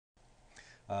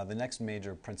The next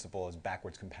major principle is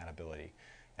backwards compatibility.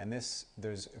 And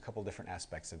there's a couple different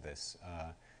aspects of this.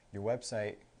 Your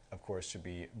website, of course, should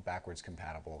be backwards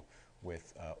compatible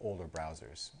with older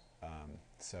browsers.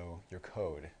 So your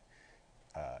code,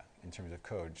 in terms of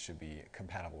code, should be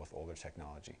compatible with older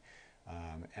technology.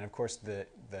 And of course, the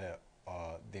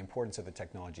importance of the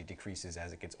technology decreases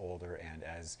as it gets older and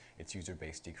as its user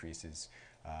base decreases.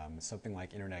 Something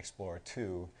like Internet Explorer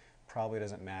 2 probably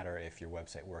doesn't matter if your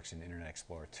website works in Internet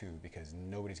Explorer 2 because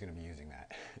nobody's going to be using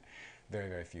that. Very,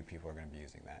 very few people are going to be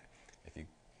using that.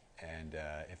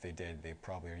 If they did, they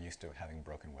probably are used to having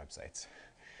broken websites.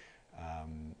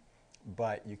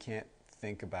 But you can't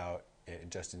think about it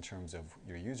just in terms of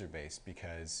your user base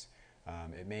because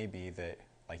it may be that,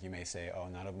 like you may say, oh,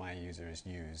 none of my users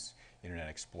use Internet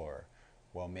Explorer.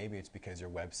 Well, maybe it's because your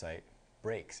website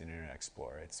breaks in Internet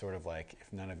Explorer. It's sort of like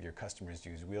if none of your customers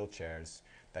use wheelchairs,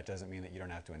 that doesn't mean that you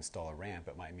don't have to install a ramp.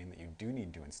 It might mean that you do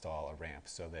need to install a ramp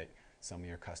so that some of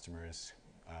your customers,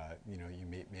 you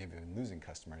may have been losing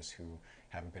customers who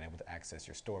haven't been able to access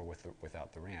your store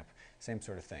without the ramp. Same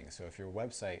sort of thing. So if your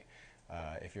website,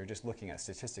 if you're just looking at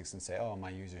statistics and say, oh, my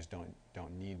users don't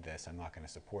need this, I'm not going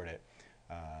to support it,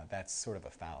 that's sort of a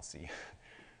fallacy.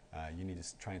 You need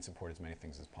to try and support as many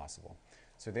things as possible.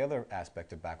 So the other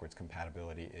aspect of backwards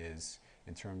compatibility is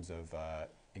in terms of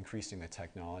increasing the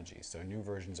technology. So new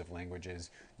versions of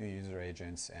languages, new user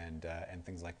agents, and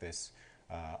things like this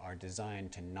are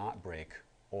designed to not break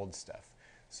old stuff.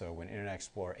 So when Internet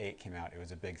Explorer 8 came out, it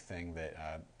was a big thing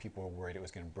that people were worried it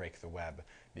was going to break the web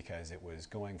because it was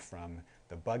going from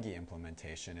the buggy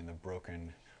implementation in the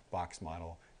broken box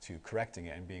model to correcting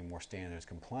it and being more standards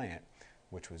compliant,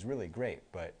 which was really great.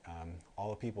 But all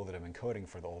the people that have been coding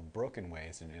for the old broken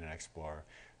ways in Internet Explorer,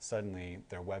 suddenly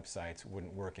their websites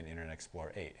wouldn't work in Internet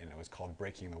Explorer 8, and it was called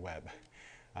breaking the web.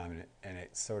 And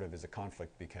it sort of is a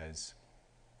conflict because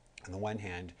on the one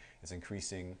hand, it's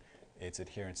increasing its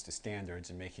adherence to standards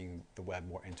and making the web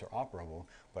more interoperable,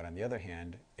 but on the other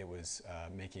hand, it was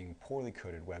making poorly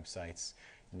coded websites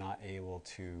not able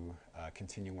to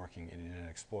continue working in Internet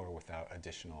Explorer without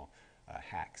additional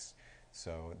hacks.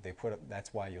 So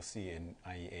that's why you'll see in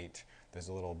IE8 there's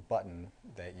a little button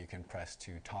that you can press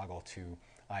to toggle to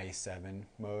IE7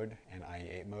 mode and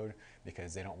IE8 mode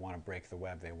because they don't want to break the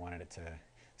web, they wanted it to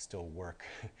still work.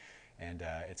 And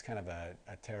it's kind of a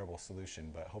terrible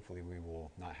solution, but hopefully we will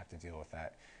not have to deal with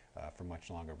that for much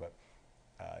longer. But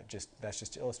that's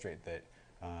just to illustrate that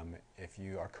if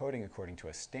you are coding according to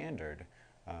a standard,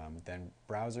 then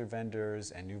browser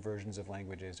vendors and new versions of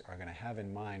languages are going to have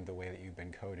in mind the way that you've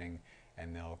been coding,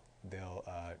 and they'll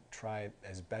try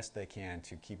as best they can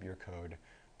to keep your code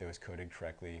that was coded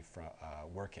correctly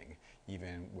working,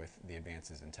 even with the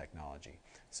advances in technology.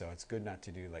 So it's good not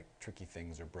to do like tricky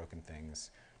things or broken things.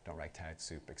 Don't write tag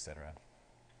soup, etc.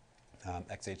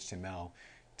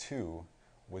 XHTML2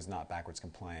 was not backwards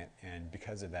compliant, and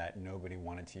because of that, nobody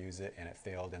wanted to use it, and it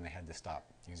failed, and they had to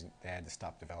stop using. They had to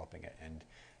stop developing it, and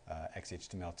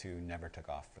XHTML2 never took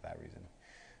off for that reason.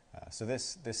 So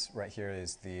this right here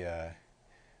is the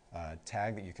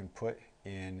tag that you can put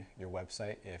in your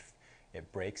website if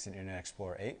it breaks in Internet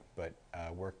Explorer 8, but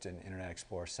worked in Internet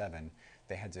Explorer 7.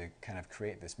 They had to kind of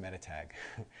create this meta tag.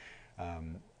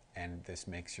 And this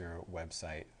makes your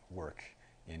website work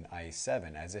in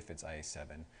IE7 as if it's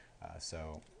IE7.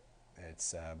 So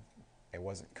it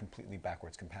wasn't completely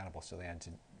backwards compatible, so they had to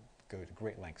go to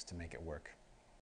great lengths to make it work.